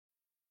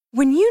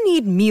When you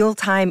need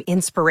mealtime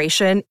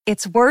inspiration,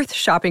 it's worth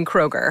shopping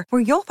Kroger,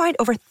 where you'll find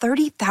over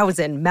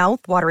 30,000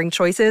 mouth-watering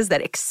choices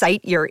that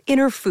excite your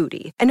inner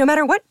foodie. And no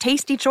matter what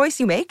tasty choice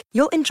you make,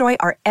 you'll enjoy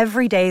our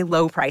everyday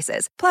low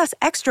prices, plus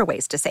extra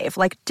ways to save,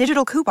 like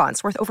digital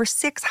coupons worth over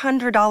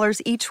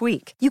 $600 each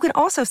week. You can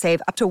also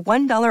save up to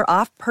 $1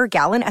 off per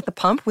gallon at the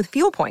pump with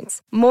fuel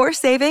points. More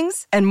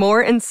savings and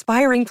more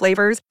inspiring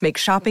flavors make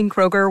shopping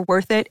Kroger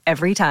worth it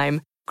every time.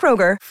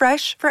 Kroger,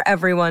 fresh for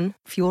everyone.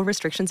 Fuel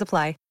restrictions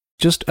apply.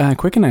 Just a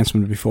quick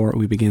announcement before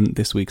we begin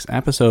this week's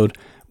episode.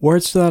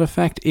 Words to That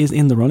Effect is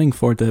in the running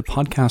for the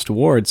Podcast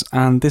Awards,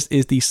 and this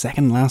is the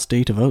second last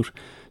day to vote.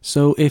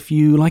 So if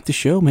you like the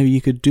show, maybe you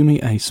could do me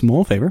a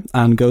small favour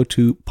and go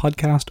to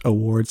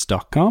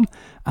podcastawards.com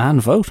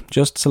and vote.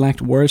 Just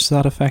select Words to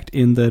That Effect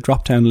in the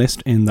drop-down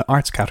list in the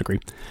arts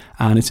category.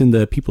 And it's in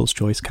the People's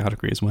Choice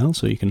category as well,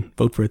 so you can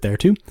vote for it there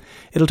too.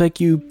 It'll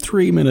take you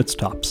 3 minutes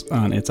tops,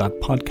 and it's at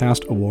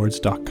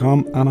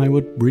podcastawards.com, and I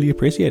would really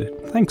appreciate it.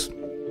 Thanks.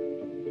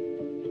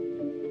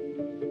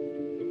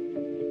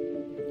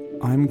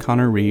 I'm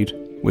Connor Reid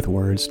with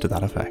Words to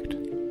That Effect.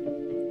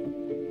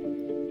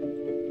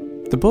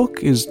 The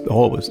book is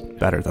always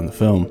better than the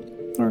film,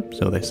 or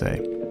so they say.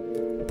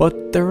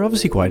 But there are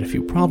obviously quite a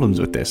few problems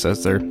with this,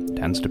 as there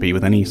tends to be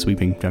with any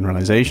sweeping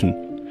generalisation.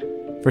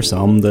 For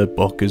some, the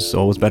book is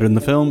always better than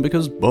the film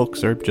because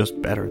books are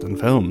just better than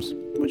films,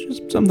 which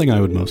is something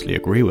I would mostly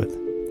agree with.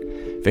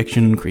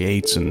 Fiction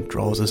creates and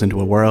draws us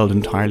into a world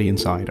entirely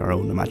inside our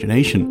own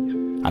imagination.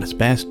 At its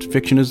best,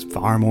 fiction is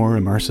far more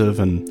immersive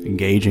and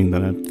engaging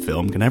than a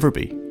film can ever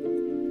be.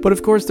 But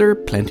of course, there are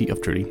plenty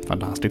of truly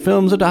fantastic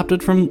films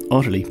adapted from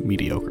utterly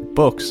mediocre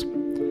books.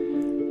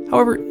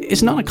 However,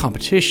 it's not a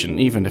competition,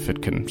 even if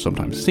it can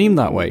sometimes seem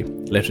that way.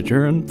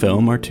 Literature and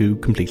film are two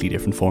completely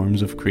different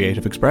forms of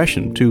creative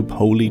expression, two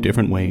wholly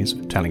different ways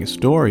of telling a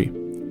story.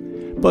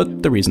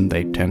 But the reason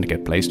they tend to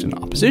get placed in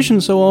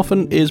opposition so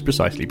often is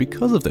precisely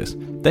because of this.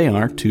 They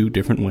are two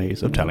different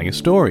ways of telling a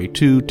story,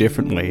 two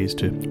different ways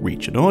to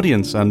reach an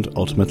audience, and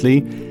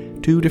ultimately,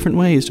 two different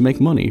ways to make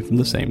money from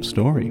the same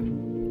story.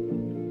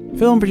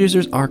 Film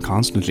producers are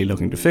constantly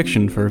looking to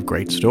fiction for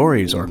great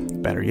stories, or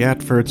better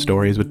yet, for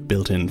stories with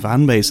built-in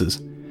fan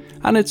bases.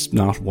 And it's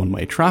not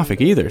one-way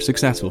traffic either.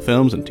 Successful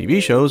films and TV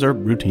shows are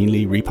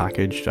routinely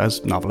repackaged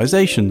as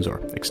novelizations or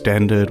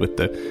extended with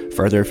the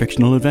further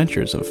fictional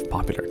adventures of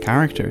popular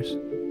characters.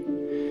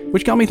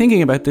 Which got me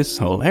thinking about this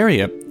whole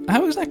area.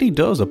 How exactly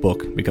does a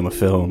book become a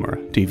film or a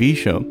TV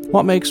show?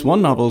 What makes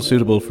one novel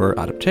suitable for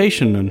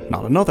adaptation and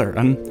not another?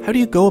 And how do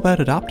you go about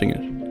adapting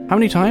it? How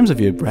many times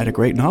have you read a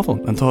great novel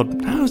and thought,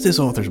 how has this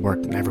author's work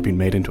never been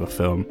made into a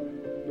film?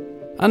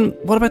 And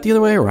what about the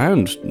other way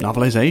around?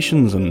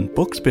 Novelizations and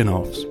book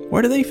spin-offs?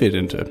 Where do they fit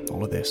into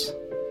all of this?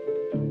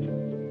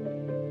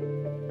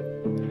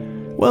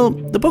 Well,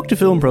 the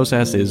book-to-film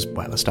process is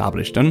well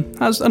established and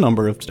has a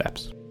number of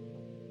steps.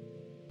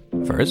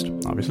 First,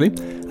 obviously,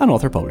 an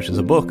author publishes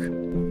a book.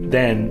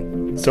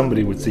 Then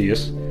somebody would see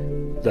it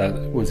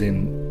that was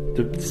in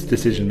the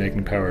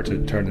decision-making power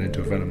to turn it into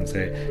a film and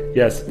say,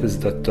 yes,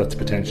 that's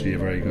potentially a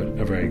very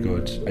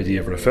good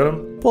idea for a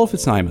film. Paul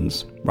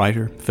Fitzsimons,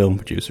 writer, film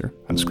producer,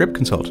 and script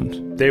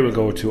consultant. They will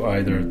go to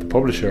either the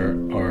publisher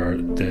or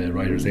the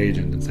writer's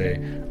agent and say,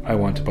 I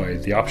want to buy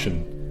the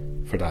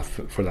option for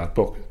that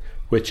book,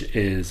 which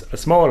is a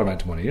small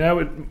amount of money. Now,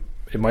 it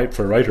might,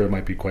 for a writer, it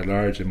might be quite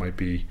large. It might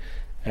be,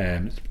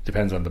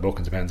 depends on the book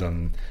and depends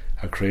on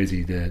how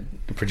crazy the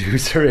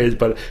producer is,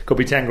 but it could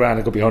be 10 grand,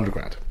 it could be 100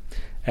 grand.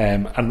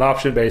 And an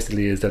option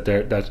basically is that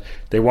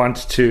they want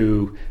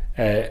to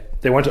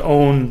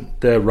own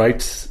the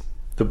rights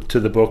to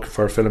the book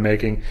for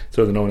filmmaking,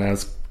 so that no one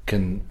else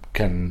can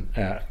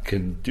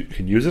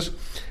use it.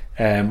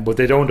 But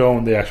they don't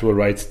own the actual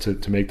rights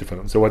to make the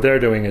film. So what they're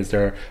doing is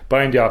they're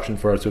buying the option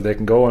for it, so they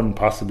can go and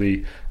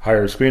possibly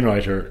hire a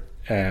screenwriter.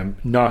 And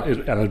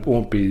it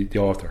won't be the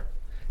author.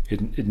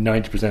 It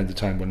 90% of the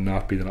time will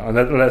not be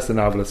unless the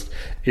novelist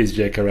is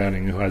J.K.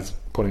 Rowling, who has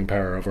pulling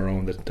power of her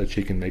own that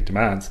she can make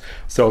demands.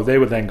 So they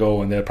would then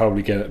go and they'll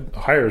probably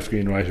hire a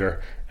screenwriter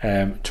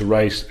to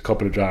write a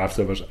couple of drafts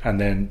of it, and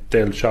then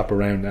they'll shop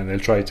around and they'll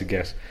try to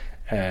get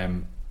try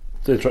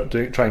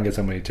and get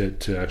somebody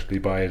to actually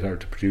buy it or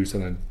to produce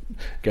and then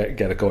get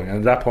it going. And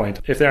at that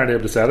point, if they aren't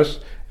able to sell it,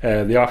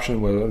 the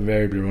option will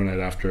invariably run out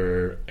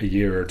after a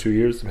year or 2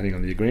 years, depending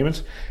on the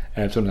agreement.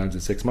 Sometimes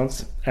it's 6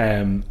 months,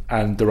 and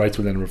the rights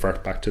will then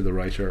revert back to the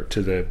writer,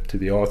 to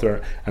the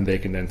author, and they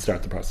can then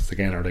start the process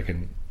again, or they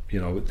can,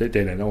 they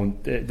then own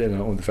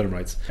the film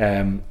rights.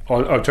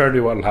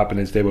 Alternatively, what will happen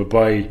is they will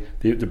buy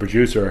the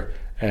producer,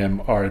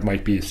 or it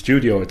might be a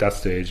studio at that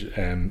stage,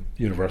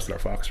 Universal or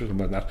Fox or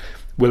something like that,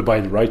 will buy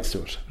the rights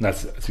to it. And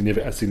that's a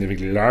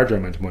significantly larger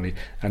amount of money,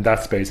 and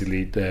that's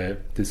basically the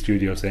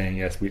studio saying,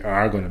 yes, we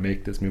are going to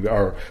make this movie,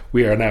 or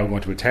we are now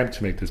going to attempt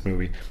to make this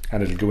movie,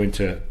 and it'll go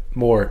into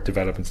more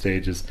development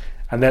stages,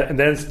 and then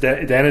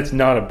it's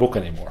not a book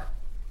anymore.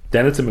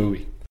 Then it's a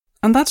movie.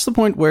 And that's the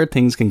point where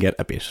things can get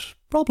a bit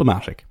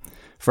problematic.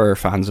 For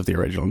fans of the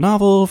original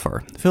novel,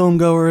 for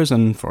filmgoers,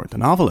 and for the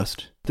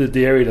novelist.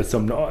 The area that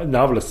some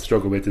novelists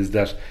struggle with is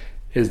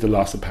the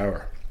loss of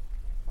power.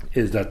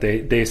 Is that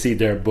they see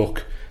their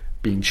book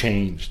being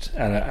changed,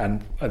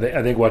 and I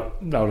think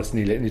what novelists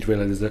need to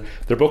realise is that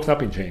their book's not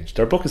being changed.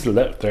 Their book is still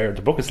there.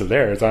 The book is still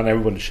there. It's on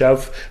everyone's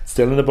shelf,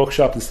 still in the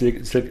bookshop. You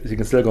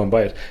can still go and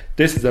buy it.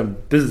 This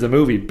is a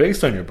movie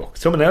based on your book.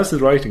 Someone else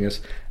is writing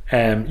it.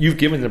 You've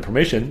given them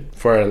permission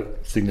for a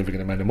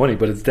significant amount of money,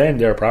 but it's then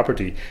their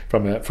property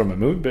from a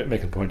movie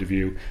making point of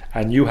view,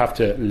 and you have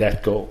to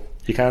let go.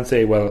 You can't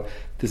say, well,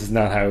 this is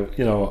not how,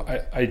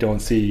 I don't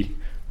see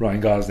Ryan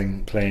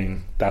Gosling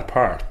playing that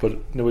part, but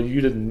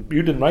you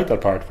didn't write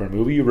that part for a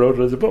movie, you wrote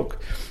it as a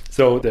book.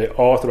 So the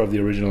author of the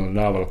original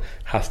novel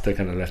has to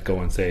kind of let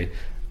go and say,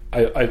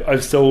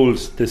 I've sold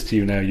this to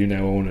you now, you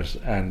now own it,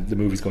 and the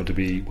movie's going to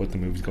be what the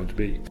movie's going to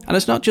be. And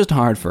it's not just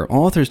hard for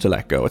authors to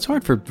let go, it's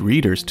hard for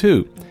readers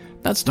too.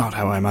 That's not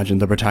how I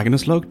imagined the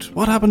protagonist looked.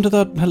 What happened to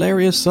that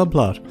hilarious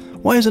subplot?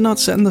 Why is it not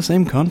set in the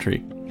same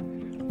country?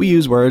 We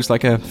use words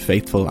like a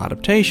faithful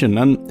adaptation,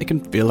 and it can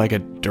feel like a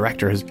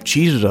director has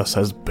cheated us,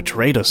 has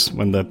betrayed us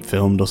when the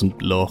film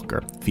doesn't look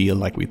or feel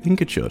like we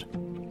think it should.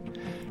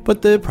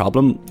 But the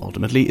problem,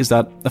 ultimately, is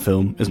that a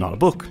film is not a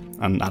book.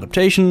 An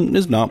adaptation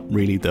is not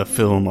really the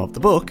film of the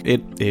book.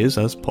 It is,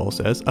 as Paul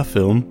says, a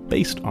film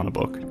based on a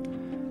book.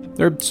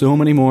 There are so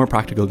many more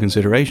practical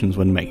considerations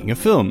when making a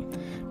film.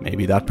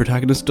 Maybe that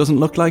protagonist doesn't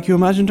look like you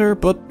imagined her,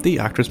 but the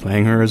actress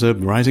playing her is a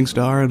rising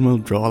star and will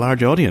draw a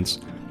large audience.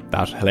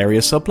 That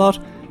hilarious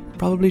subplot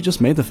probably just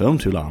made the film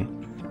too long.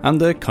 And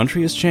the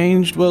country has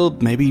changed, well,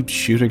 maybe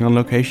shooting on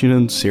location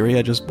in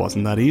Syria just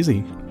wasn't that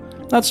easy.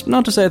 That's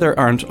not to say there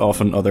aren't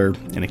often other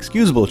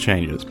inexcusable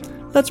changes.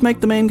 Let's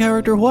make the main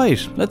character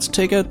white. Let's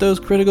take out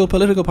those critical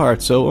political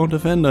parts so it won't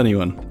offend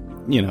anyone.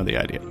 You know the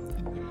idea.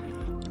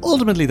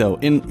 Ultimately though,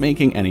 in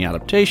making any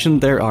adaptation,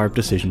 there are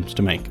decisions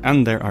to make,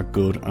 and there are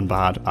good and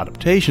bad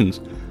adaptations.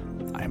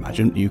 I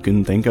imagine you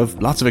can think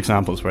of lots of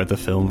examples where the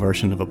film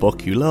version of a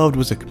book you loved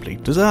was a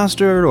complete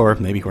disaster, or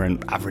maybe where an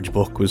average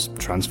book was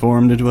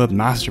transformed into a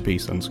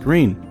masterpiece on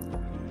screen.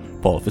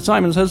 Paul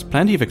Fitzsimons has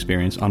plenty of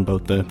experience on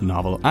both the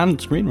novel and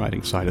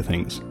screenwriting side of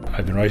things.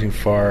 I've been writing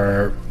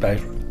for about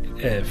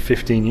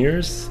 15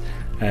 years.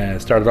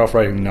 Started off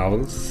writing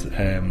novels.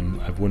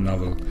 I've one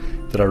novel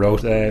that I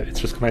wrote. It's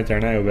just come out there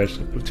now about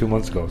 2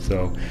 months ago.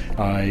 So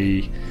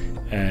I've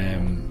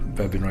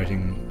been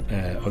writing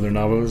other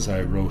novels.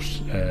 I wrote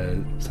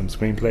some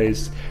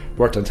screenplays,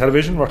 worked on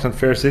television, worked on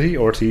Fair City,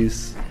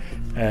 RT's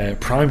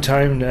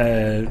primetime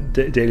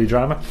daily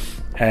drama,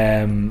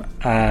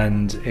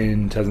 and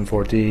in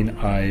 2014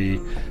 I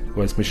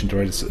was commissioned to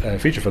write a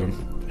feature film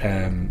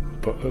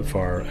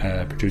for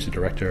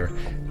producer-director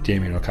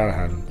Damien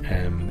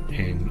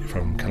O'Callaghan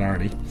from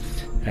Killarney.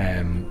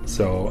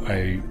 So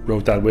I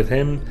wrote that with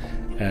him,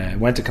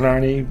 went to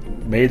Killarney,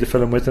 made the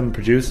film with him,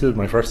 produced it,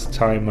 my first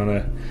time on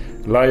a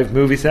live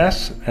movie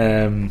set,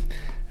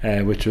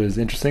 which was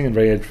interesting and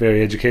very,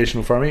 very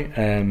educational for me,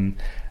 and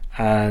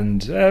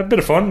a bit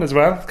of fun as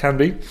well, can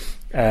be.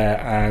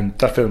 And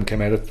that film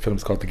came out. The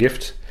film's called The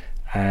Gift,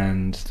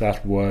 and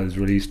that was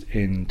released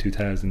in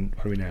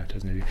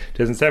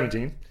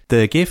 2017.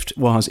 The Gift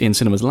was in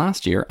cinemas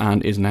last year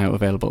and is now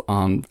available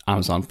on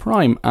Amazon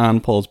Prime,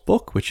 and Paul's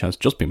book, which has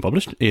just been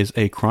published, is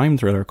a crime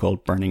thriller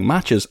called Burning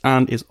Matches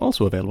and is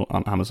also available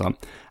on Amazon.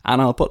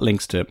 And I'll put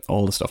links to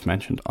all the stuff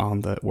mentioned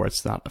on the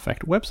Words That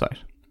Affect website.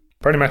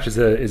 Burning Matches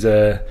is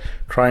a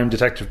crime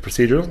detective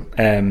procedural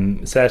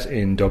set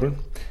in Dublin,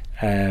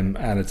 and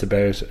it's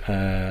about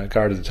a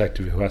Garda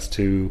detective who has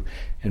to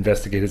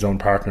investigate his own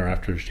partner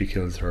after she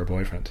kills her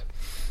boyfriend.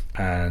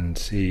 And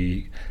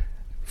he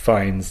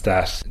finds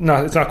that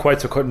it's not quite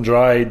so cut and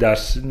dry,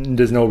 that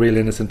there's no real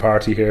innocent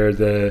party here.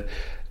 The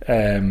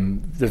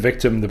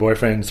victim, the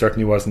boyfriend,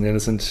 certainly wasn't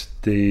innocent.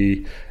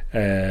 The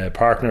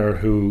partner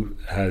who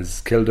has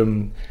killed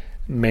him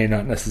may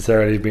not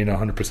necessarily have been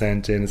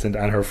 100% innocent,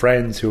 and her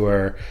friends who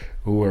are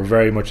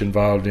very much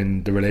involved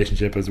in the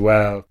relationship as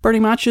well.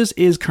 Burning Matches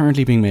is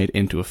currently being made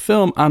into a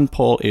film, and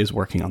Paul is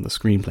working on the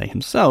screenplay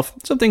himself,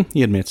 something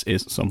he admits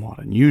is somewhat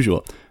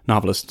unusual.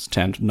 Novelists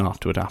tend not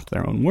to adapt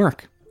their own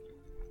work.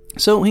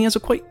 So he has a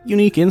quite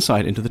unique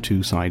insight into the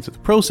two sides of the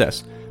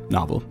process,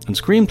 novel and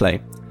screenplay,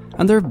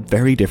 and they're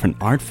very different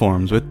art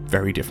forms with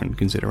very different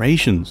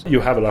considerations.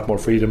 You have a lot more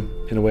freedom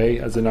in a way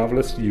as a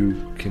novelist. You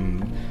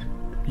can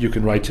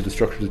write to the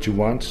structure that you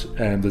want,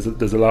 and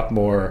there's a lot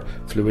more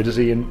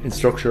fluidity in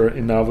structure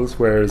in novels,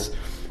 whereas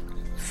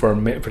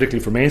particularly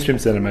for mainstream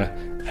cinema,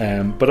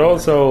 but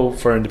also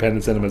for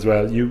independent cinema as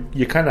well, you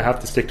kind of have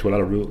to stick to a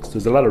lot of rules.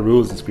 There's a lot of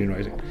rules in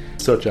screenwriting,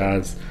 such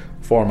as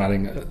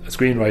formatting. A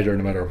screenwriter,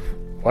 no matter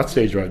what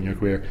stage you're at in your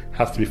career,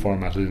 has to be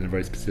formatted in a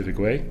very specific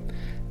way,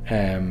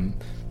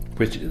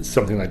 which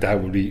something like that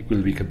will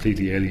be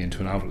completely alien to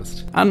a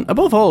novelist. And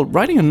above all,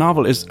 writing a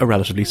novel is a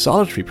relatively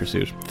solitary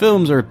pursuit.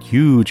 Films are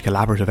huge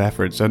collaborative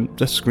efforts, and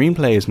the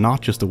screenplay is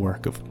not just the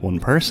work of one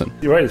person.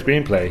 You write a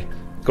screenplay,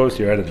 it goes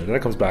to your editor, then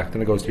it comes back,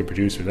 then it goes to your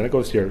producer, then it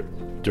goes to your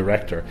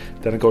director,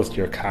 then it goes to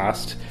your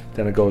cast,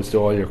 then it goes to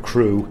all your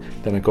crew,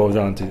 then it goes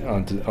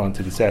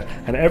onto the set,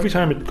 and every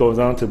time it goes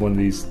on to one of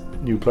these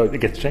new plots, it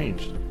gets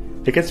changed.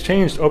 It gets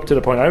changed up to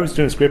the point I was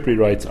doing script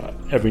rewrites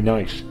every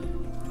night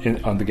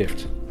on The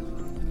Gift.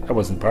 I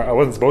wasn't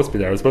supposed to be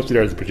there. I was supposed to be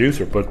there as a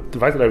producer, but the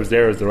fact that I was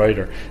there as the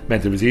writer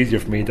meant it was easier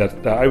for me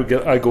that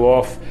I'd go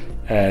off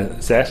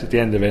set at the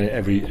end of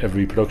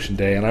every production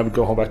day, and I would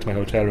go home back to my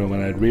hotel room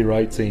and I'd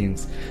rewrite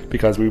scenes,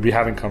 because we would be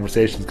having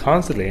conversations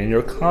constantly, and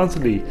you're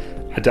constantly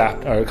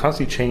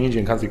constantly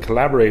changing, constantly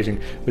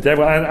collaborating with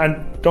everyone.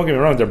 And don't get me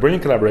wrong, they're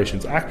brilliant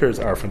collaborations. Actors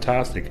are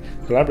fantastic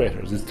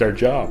collaborators. It's their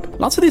job.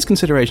 Lots of these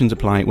considerations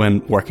apply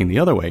when working the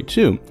other way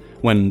too,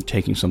 when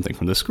taking something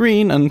from the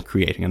screen and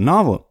creating a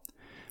novel,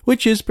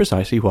 which is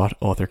precisely what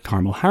author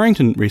Carmel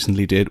Harrington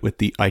recently did with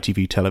the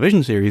ITV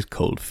television series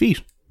Cold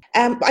Feet.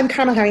 I'm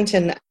Carmel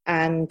Harrington,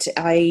 and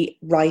I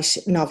write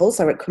novels.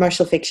 I write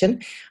commercial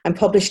fiction. I'm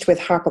published with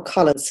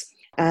HarperCollins,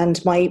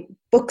 and my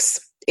books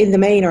in the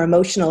main are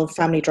emotional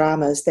family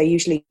dramas. They're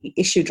usually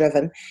issue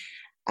driven.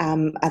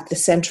 At the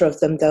centre of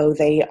them, though,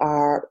 they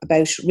are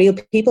about real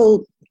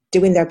people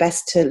doing their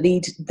best to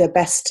lead the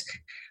best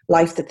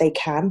life that they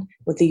can,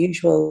 with the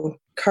usual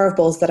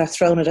curveballs that are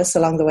thrown at us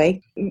along the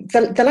way.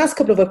 The last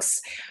couple of books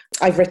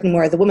I've written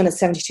were The Woman at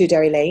 72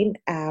 Derry Lane,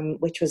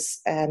 which was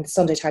a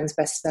Sunday Times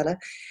bestseller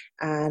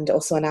and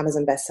also an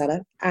Amazon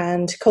bestseller,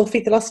 and Cold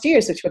Feet, The Lost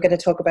Years, which we're going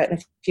to talk about in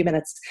a few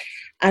minutes.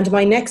 And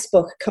my next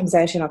book comes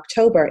out in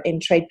October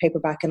in trade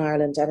paperback in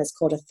Ireland, and it's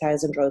called A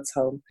Thousand Roads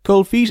Home.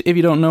 Cold Feet, if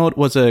you don't know it,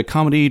 was a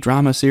comedy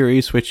drama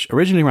series which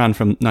originally ran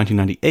from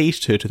 1998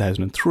 to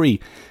 2003.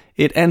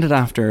 It ended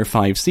after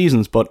 5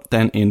 seasons, but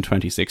then in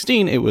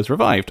 2016 it was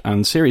revived,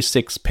 and Series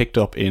 6 picked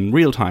up in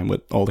real time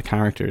with all the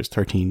characters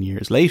 13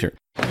 years later.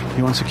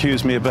 He once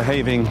accused me of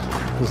behaving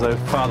as though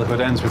fatherhood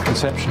ends with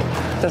conception.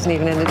 Doesn't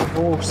even end in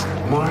divorce.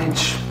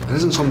 Marriage, it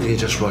isn't something you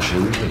just rush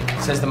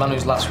into. Says the man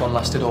whose last one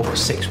lasted over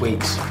 6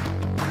 weeks.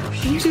 Are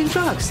you using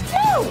drugs?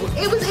 No,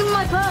 it was in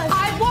my purse.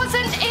 I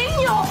wasn't in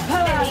your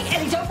purse.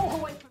 Ellie, don't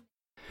walk away from me.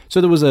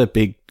 So there was a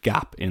big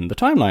gap in the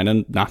timeline,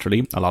 and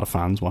naturally a lot of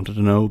fans wanted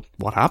to know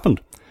what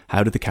happened.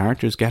 How did the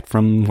characters get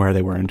from where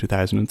they were in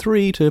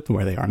 2003 to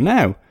where they are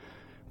now?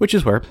 Which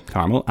is where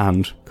Carmel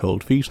and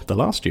Cold Feet, The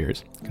Lost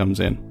Years, comes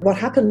in. What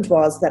happened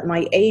was that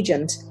my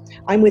agent,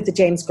 I'm with the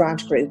James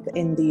Grant Group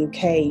in the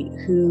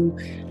UK, who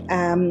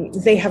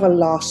they have a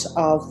lot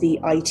of the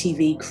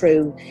ITV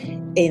crew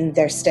in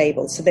their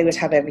stable. So they would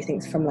have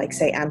everything from, like,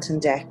 say, Anton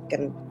Deck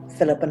and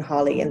Philip and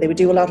Holly, and they would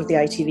do a lot of the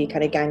ITV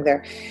kind of gang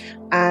there.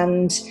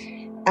 And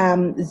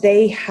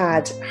they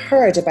had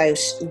heard about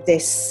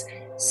this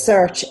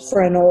search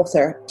for an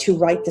author to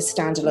write the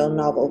standalone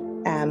novel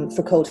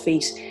for Cold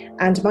Feet,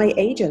 and my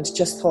agent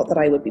just thought that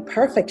I would be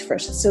perfect for it.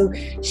 So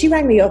she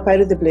rang me up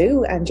out of the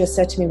blue and just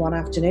said to me one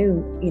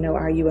afternoon, you know,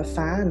 are you a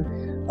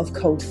fan of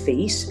Cold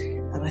Feet?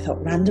 And I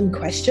thought, random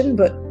question,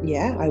 but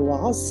yeah, I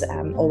was.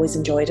 Always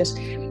enjoyed it.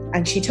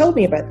 And she told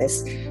me about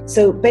this.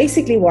 So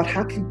basically what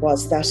happened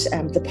was that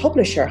the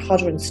publisher,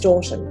 Hodder and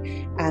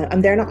Stoughton,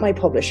 and they're not my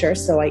publisher,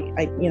 so I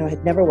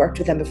had never worked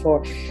with them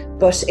before,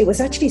 but it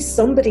was actually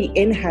somebody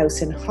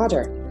in-house in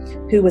Hodder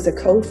who was a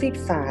Cold Feet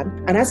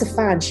fan. And as a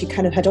fan, she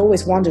kind of had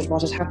always wondered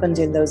what had happened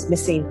in those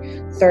missing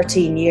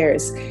 13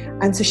 years.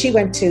 And so she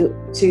went to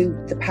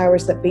the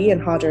powers that be in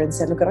Hodder and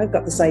said, look, I've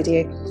got this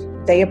idea.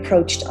 They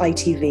approached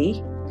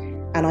ITV,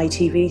 and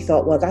ITV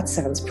thought, well, that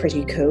sounds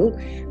pretty cool.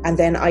 And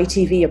then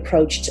ITV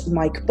approached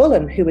Mike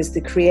Bullen, who is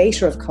the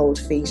creator of Cold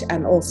Feet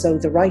and also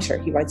the writer.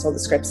 He writes all the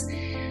scripts.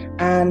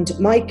 And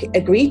Mike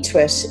agreed to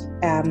it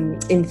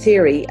in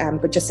theory,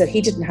 but just said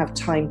he didn't have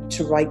time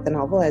to write the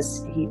novel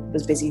as he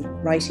was busy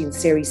writing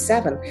Series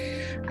 7.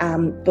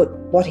 But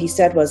what he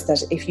said was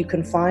that if you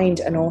can find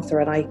an author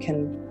and I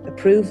can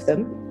approve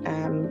them,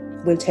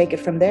 we'll take it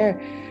from there.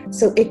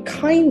 So it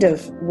kind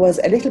of was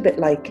a little bit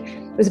like,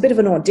 it was a bit of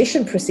an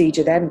audition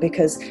procedure then,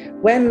 because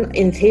when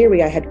in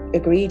theory I had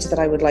agreed that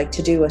I would like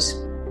to do it,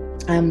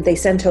 they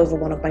sent over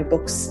one of my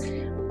books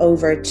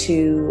over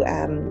to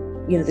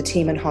the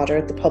team in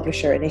Hodder, the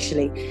publisher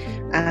initially,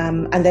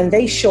 and then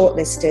they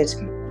shortlisted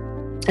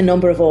a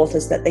number of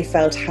authors that they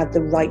felt had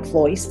the right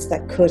voice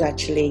that could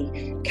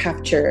actually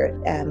capture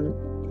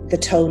the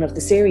tone of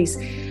the series.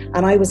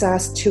 And I was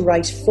asked to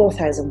write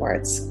 4,000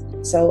 words.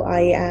 So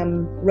I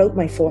wrote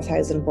my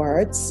 4,000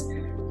 words,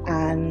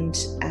 and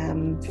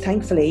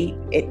thankfully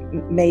it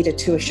made it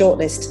to a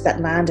shortlist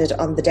that landed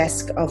on the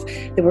desk of,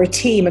 there were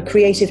a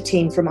creative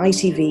team from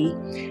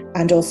ITV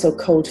and also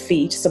Cold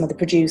Feet, some of the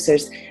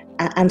producers,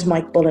 and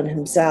Mike Bullen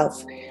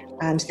himself.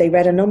 And they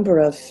read a number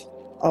of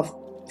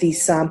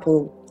these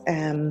sample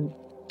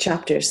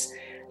chapters,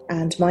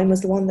 and mine was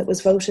the one that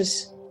was voted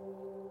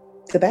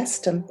the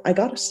best, and I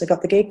got it. I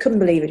got the gig, couldn't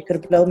believe it. You could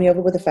have blown me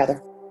over with a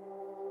feather.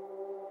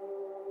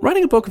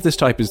 Writing a book of this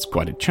type is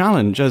quite a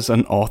challenge. As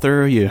an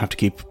author, you have to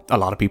keep a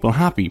lot of people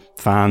happy.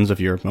 Fans of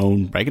your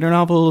own regular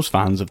novels,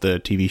 fans of the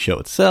TV show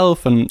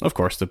itself, and of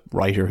course the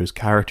writer whose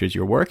characters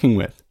you're working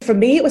with. For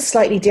me, it was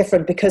slightly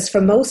different because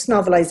for most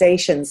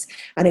novelizations,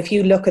 and if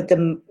you look at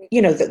them,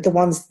 you know, the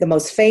ones, the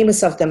most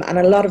famous of them, and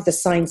a lot of the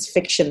science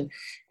fiction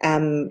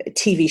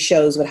TV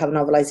shows would have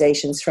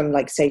novelizations from,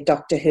 like, say,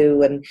 Doctor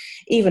Who, and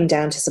even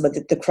down to some of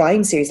the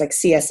crime series like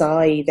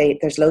CSI.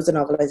 There's loads of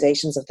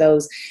novelizations of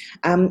those,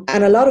 and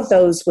a lot of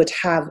those would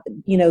have,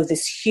 you know,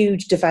 this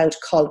huge devout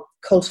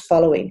cult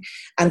following,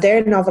 and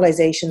their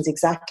novelizations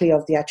exactly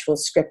of the actual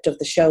script of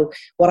the show.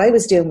 What I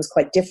was doing was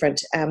quite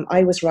different.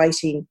 I was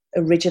writing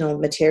original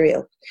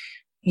material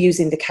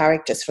using the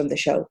characters from the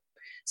show.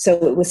 So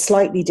it was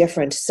slightly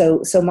different.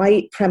 So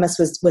my premise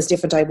was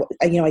different. I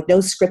had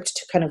no script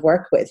to kind of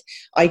work with.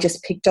 I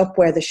just picked up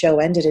where the show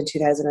ended in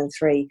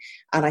 2003,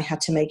 and I had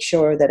to make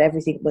sure that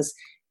everything was,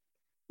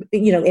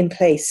 you know, in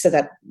place so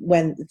that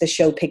when the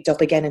show picked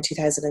up again in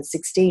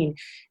 2016,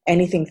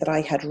 anything that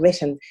I had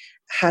written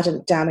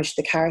hadn't damaged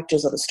the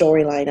characters or the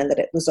storyline, and that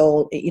it was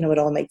all, you know, it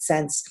all made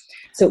sense.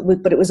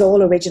 But it was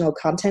all original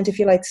content, if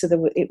you like. So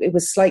it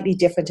was slightly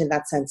different in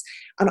that sense.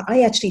 And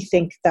I actually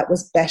think that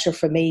was better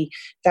for me.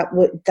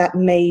 That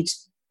made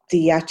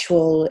the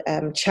actual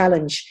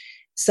challenge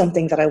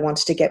something that I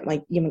wanted to get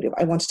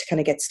I wanted to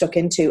kind of get stuck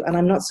into. And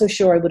I'm not so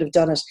sure I would have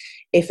done it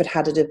if it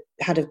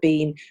had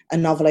been a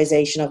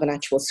novelization of an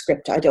actual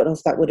script. I don't know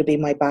if that would have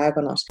been my bag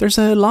or not. There's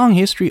a long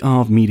history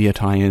of media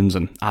tie-ins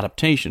and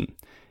adaptation.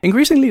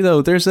 Increasingly,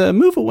 though, there's a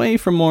move away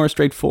from more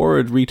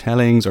straightforward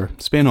retellings or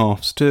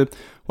spin-offs to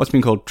what's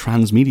been called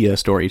transmedia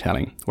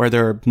storytelling, where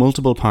there are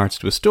multiple parts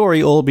to a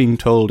story all being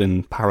told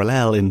in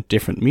parallel in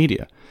different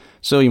media.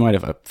 So you might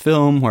have a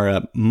film where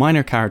a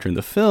minor character in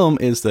the film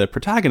is the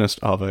protagonist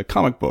of a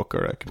comic book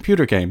or a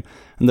computer game,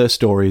 and the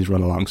stories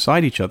run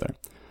alongside each other.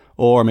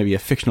 Or maybe a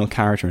fictional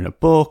character in a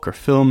book or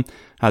film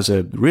has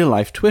a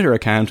real-life Twitter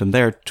account, and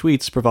their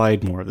tweets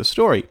provide more of the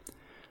story.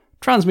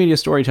 Transmedia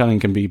storytelling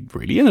can be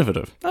really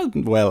innovative, as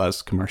well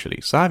as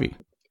commercially savvy.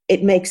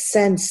 It makes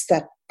sense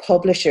that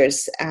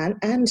publishers and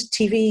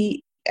TV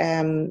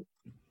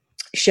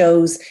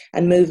shows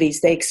and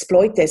movies, they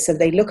exploit this,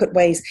 and they look at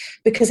ways,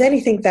 because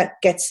anything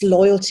that gets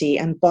loyalty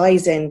and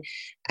buys in,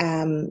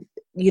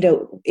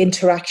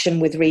 interaction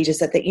with readers,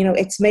 that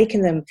it's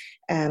making them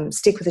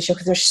stick with the show.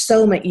 Because there's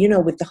so many,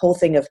 with the whole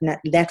thing of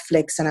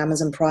Netflix and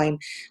Amazon Prime,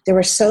 there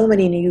are so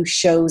many new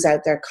shows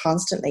out there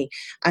constantly,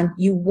 and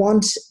you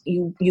want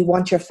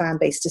your fan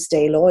base to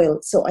stay loyal.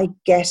 So I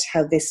get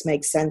how this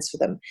makes sense for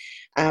them.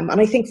 And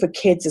I think for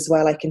kids as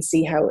well, I can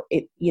see how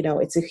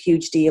it's a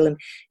huge deal. And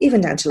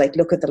even down to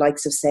look at the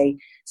likes of, say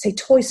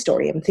Toy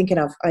Story. I'm thinking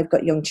of, I've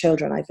got young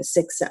children. I have a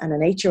 6 and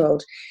an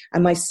 8-year-old,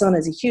 and my son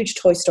is a huge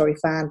Toy Story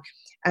fan.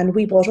 And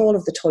we bought all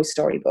of the Toy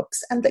Story books,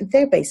 and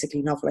they're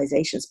basically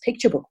novelizations,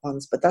 picture book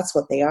ones, but that's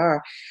what they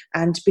are.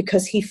 And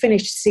because he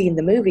finished seeing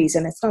the movies,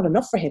 and it's not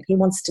enough for him, he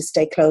wants to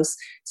stay close.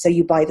 So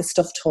you buy the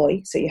stuffed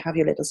toy. So you have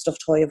your little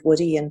stuffed toy of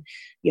Woody, and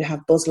you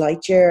have Buzz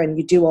Lightyear, and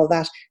you do all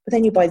that. But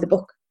then you buy the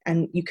book,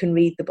 and you can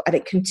read the book, and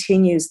it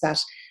continues that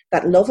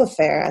love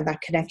affair and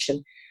that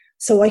connection.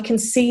 So I can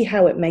see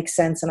how it makes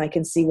sense, and I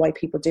can see why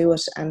people do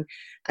it.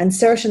 And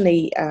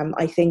certainly,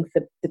 I think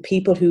the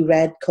people who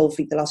read Cold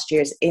Feet the Lost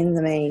Years in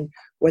the main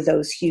were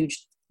those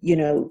huge,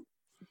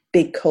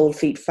 big Cold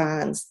Feet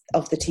fans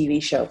of the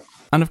TV show.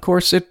 And of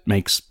course, it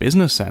makes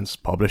business sense.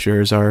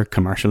 Publishers are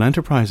commercial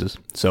enterprises.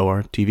 So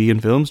are TV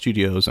and film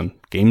studios and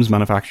games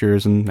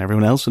manufacturers and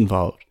everyone else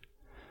involved.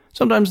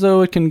 Sometimes,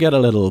 though, it can get a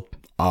little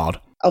odd.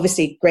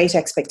 Obviously, Great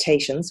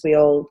Expectations. We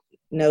all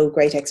know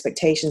Great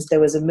Expectations. There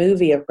was a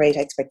movie of Great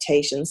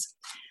Expectations,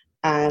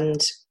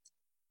 and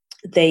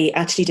they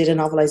actually did a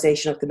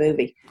novelization of the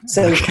movie.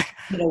 So,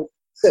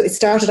 so it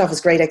started off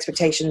as Great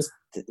Expectations,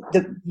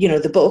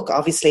 the book,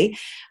 obviously,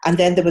 and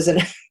then there was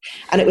and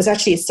it was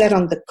actually said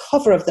on the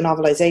cover of the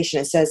novelization.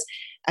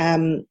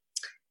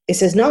 It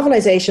says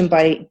novelization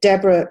by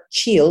Deborah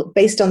Cheel,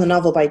 based on the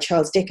novel by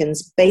Charles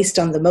Dickens, based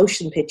on the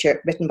motion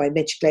picture written by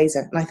Mitch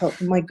Glaser. And I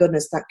thought, my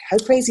goodness, how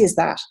crazy is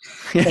that?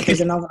 That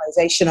there's a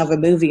novelization of a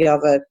movie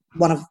of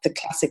one of the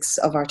classics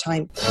of our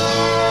time.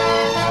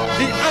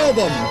 The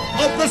album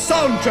of the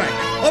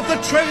soundtrack of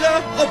the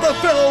trailer of the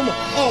film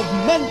of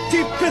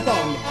Monty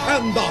Python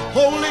and the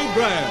Holy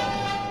Grail.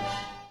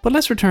 But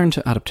let's return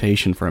to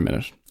adaptation for a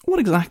minute. What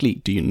exactly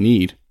do you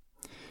need?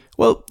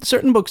 Well,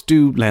 certain books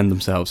do lend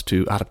themselves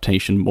to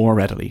adaptation more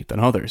readily than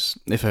others.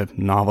 If a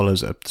novel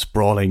is a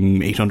sprawling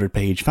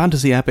 800-page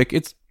fantasy epic,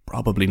 it's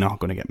probably not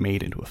going to get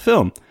made into a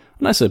film,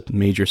 unless a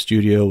major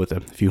studio with a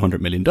few $100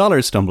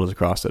 million stumbles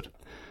across it.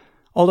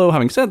 Although,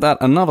 having said that,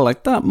 a novel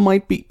like that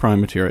might be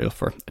prime material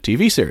for a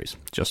TV series.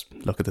 Just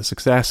look at the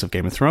success of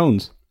Game of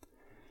Thrones.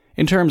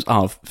 In terms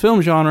of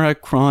film genre,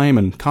 crime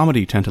and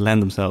comedy tend to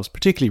lend themselves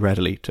particularly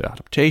readily to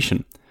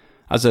adaptation.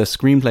 As a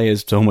screenplay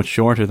is so much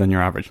shorter than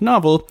your average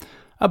novel,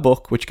 a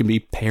book which can be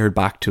pared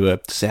back to a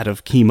set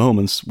of key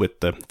moments with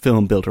the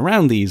film built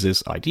around these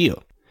is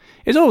ideal.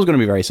 It's always going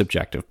to be very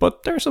subjective,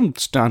 but there are some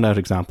standout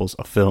examples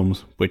of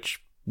films which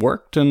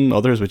worked and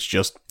others which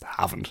just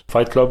haven't.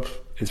 Fight Club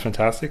is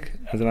fantastic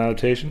as an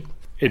adaptation.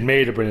 It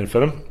made a brilliant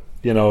film.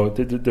 You know,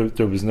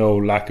 there was no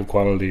lack of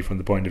quality from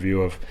the point of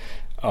view of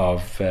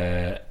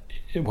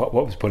what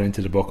was put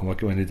into the book and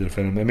what went into the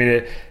film. I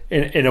mean,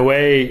 in a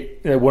way,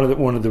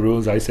 one of the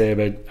rules I say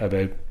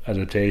about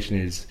adaptation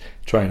is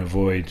try and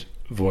avoid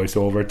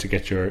voiceover to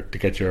get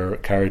your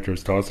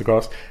characters' thoughts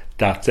across.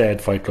 That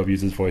said, Fight Club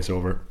uses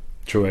voiceover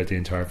throughout the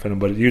entire film,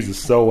 but it uses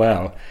so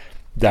well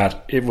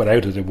that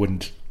without it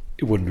wouldn't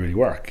really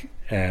work.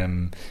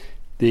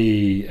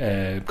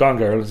 The Gone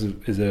Girl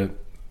is a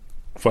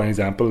fine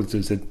example. It's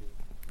just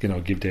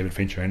give David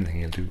Fincher anything,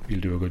 he'll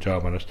do a good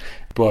job on it.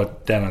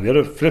 But then on the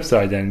other flip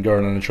side, then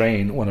Girl on a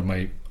Train, one of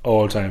my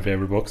all-time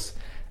favourite books,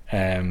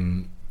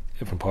 from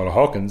Paula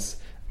Hawkins,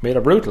 made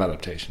a brutal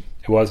adaptation.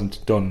 It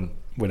wasn't done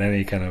with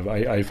any kind of.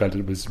 I felt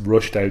it was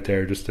rushed out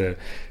there just to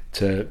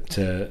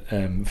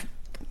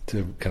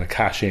kind of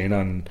cash in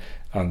on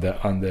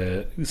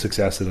the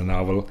success of the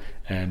novel.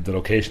 And the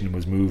location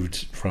was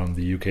moved from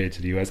the UK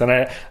to the US.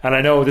 And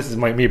I know this is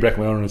me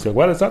breaking my own and say,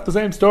 well, it's not the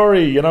same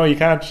story. You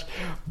can't.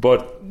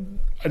 But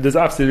there's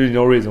absolutely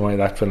no reason why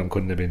that film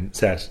couldn't have been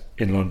set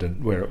in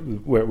London, where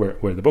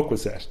the book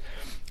was set.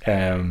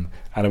 And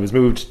it was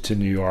moved to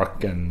New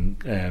York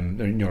and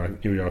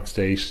New York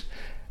State.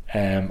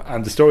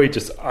 And the story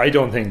I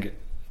don't think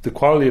the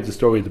quality of the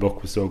story of the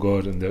book was so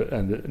good, and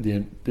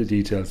the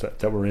details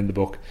that were in the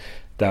book,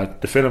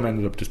 that the film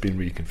ended up just being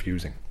really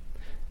confusing,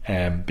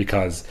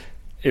 because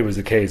it was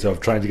a case of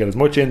trying to get as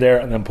much in there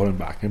and then putting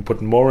back and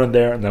putting more in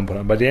there and then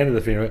putting. By the end of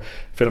the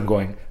film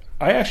going,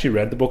 I actually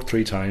read the book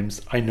 3 times,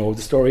 I know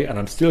the story, and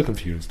I'm still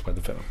confused by the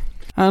film.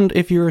 And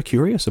if you're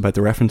curious about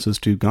the references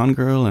to Gone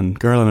Girl and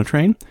Girl on a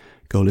Train,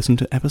 go listen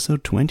to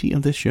episode 20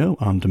 of this show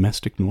on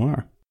domestic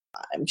noir.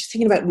 I'm just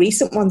thinking about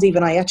recent ones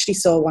even. I actually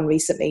saw one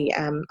recently.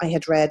 I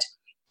had read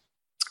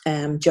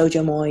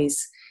Jojo Moyes'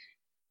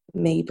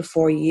 Me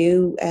Before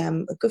You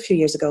a good few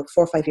years ago,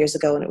 4 or 5 years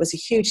ago, and it was a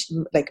huge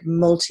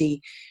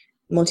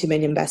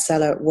multi-million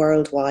bestseller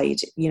worldwide,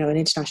 an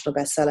international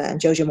bestseller.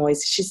 And Jojo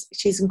Moyes,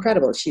 she's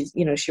incredible. She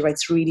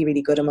writes really,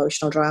 really good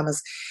emotional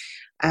dramas.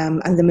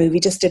 And the movie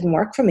just didn't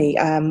work for me.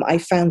 I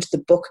found the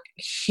book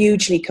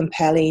hugely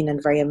compelling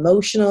and very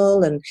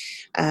emotional, and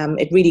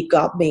it really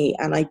got me,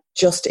 and it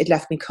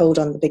left me cold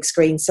on the big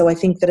screen. So I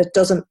think that it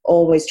doesn't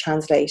always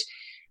translate.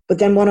 But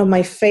then one of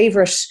my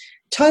favourite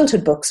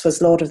childhood books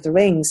was Lord of the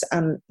Rings,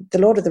 and the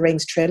Lord of the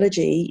Rings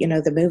trilogy,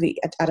 the movie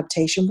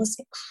adaptation was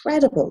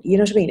incredible. You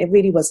know what I mean? It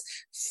really was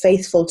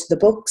faithful to the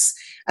books,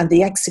 and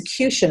the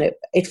execution,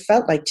 it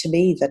felt like to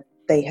me that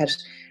they had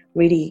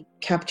really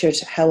captured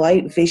how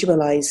I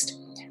visualised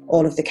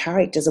all of the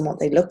characters and what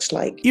they looked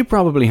like. You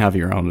probably have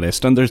your own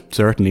list, and there's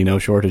certainly no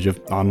shortage of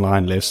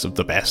online lists of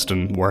the best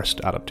and worst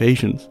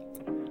adaptations.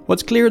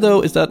 What's clear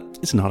though is that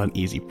it's not an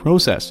easy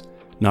process.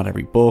 Not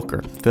every book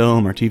or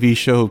film or TV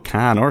show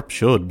can or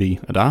should be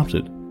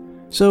adapted.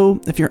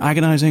 So if you're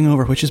agonising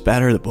over which is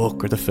better, the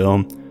book or the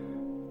film,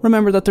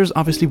 remember that there's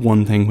obviously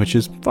one thing which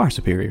is far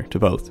superior to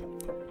both: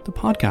 the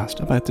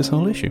podcast about this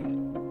whole issue.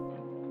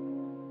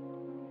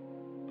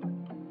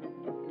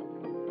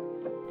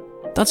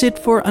 That's it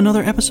for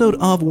another episode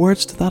of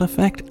Words to That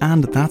Effect,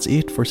 and that's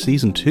it for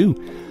Season 2.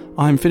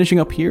 I'm finishing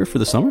up here for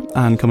the summer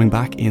and coming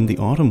back in the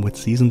autumn with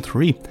Season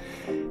 3.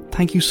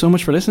 Thank you so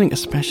much for listening,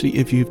 especially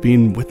if you've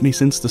been with me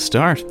since the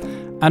start.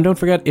 And don't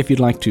forget, if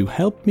you'd like to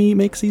help me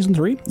make Season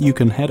 3, you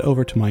can head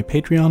over to my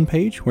Patreon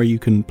page, where you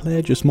can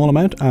pledge a small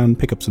amount and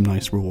pick up some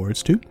nice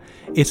rewards too.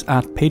 It's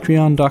at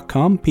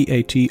patreon.com,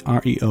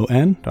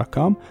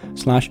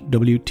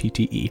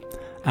 patreon.com/WTTE.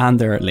 And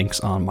there are links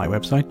on my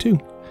website too.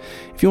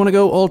 If you want to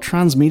go all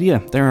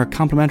transmedia, there are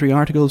complimentary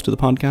articles to the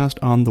podcast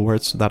on the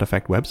Words to That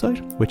Effect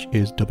website, which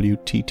is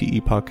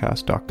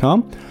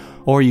WTTEpodcast.com.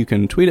 Or you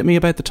can tweet at me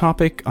about the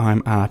topic.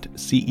 I'm at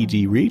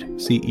CEDReid,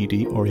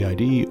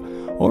 CEDReid,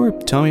 or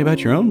tell me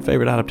about your own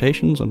favourite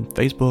adaptations on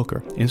Facebook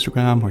or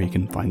Instagram, where you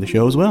can find the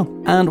show as well.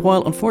 And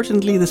while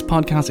unfortunately this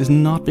podcast is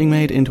not being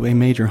made into a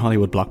major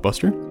Hollywood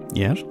blockbuster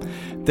yet,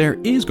 there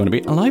is going to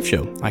be a live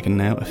show, I can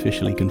now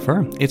officially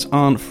confirm. It's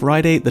on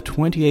Friday the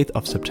 28th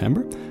of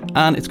September,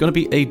 and it's going to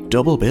be a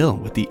double bill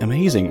with the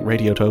amazing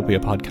Radiotopia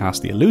podcast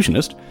The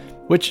Illusionist,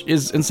 which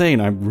is insane.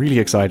 I'm really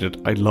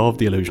excited. I love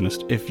The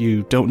Illusionist. If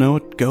you don't know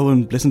it, go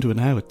and listen to it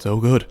now. It's so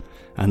good.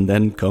 And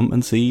then come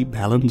and see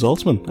Helen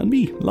Zaltzman and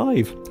me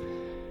live.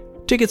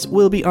 Tickets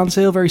will be on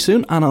sale very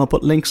soon, and I'll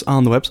put links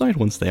on the website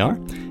once they are.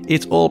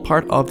 It's all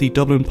part of the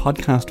Dublin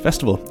Podcast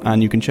Festival,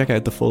 and you can check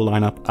out the full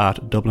lineup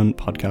at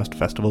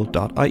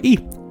dublinpodcastfestival.ie.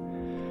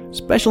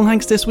 Special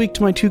thanks this week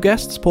to my 2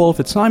 guests, Paul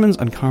Fitzsimons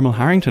and Carmel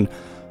Harrington.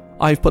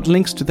 I've put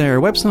links to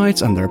their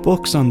websites and their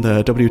books on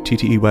the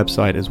WTTE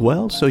website as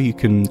well, so you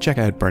can check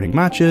out Burning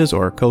Matches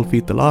or Cold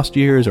Feet the Lost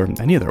Years or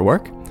any of their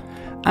work.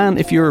 And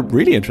if you're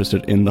really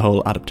interested in the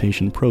whole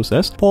adaptation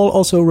process, Paul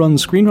also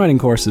runs screenwriting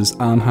courses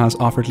and has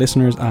offered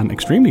listeners an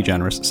extremely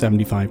generous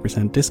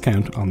 75%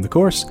 discount on the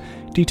course.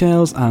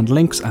 Details and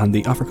links and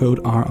the offer code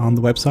are on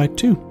the website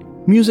too.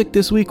 Music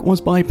this week was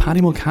by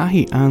Paddy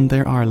Mulcahy, and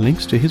there are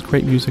links to his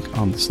great music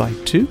on the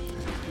site too.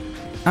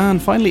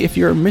 And finally, if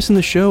you're missing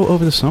the show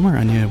over the summer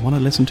and you want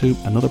to listen to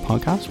another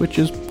podcast, which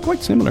is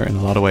quite similar in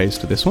a lot of ways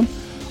to this one,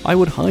 I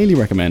would highly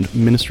recommend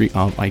Ministry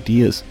of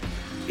Ideas.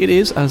 It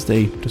is, as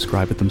they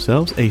describe it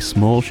themselves, a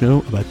small show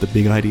about the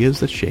big ideas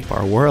that shape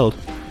our world.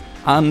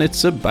 And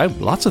it's about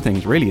lots of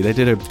things, really. They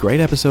did a great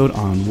episode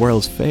on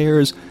World's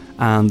Fairs,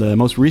 and the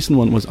most recent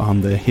one was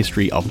on the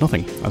history of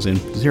nothing, as in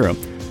zero.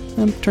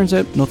 And turns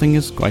out nothing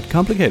is quite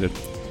complicated.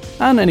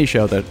 And any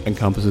show that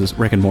encompasses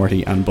Rick and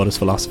Morty and Buddhist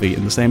philosophy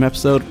in the same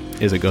episode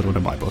is a good one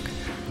in my book.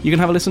 You can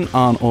have a listen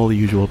on all the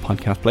usual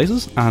podcast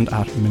places and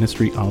at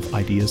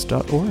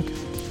ministryofideas.org.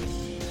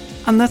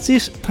 And that's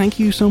it. Thank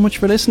you so much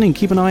for listening.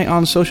 Keep an eye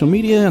on social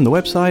media and the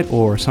website,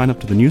 or sign up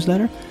to the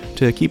newsletter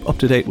to keep up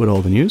to date with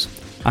all the news.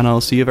 And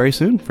I'll see you very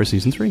soon for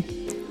Season 3.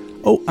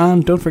 Oh,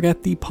 and don't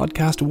forget the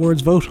Podcast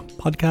Awards vote,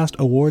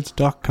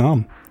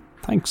 podcastawards.com.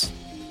 Thanks.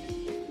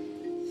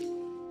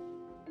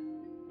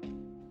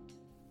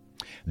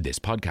 This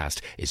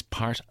podcast is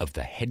part of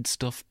the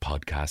Headstuff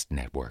Podcast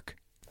Network.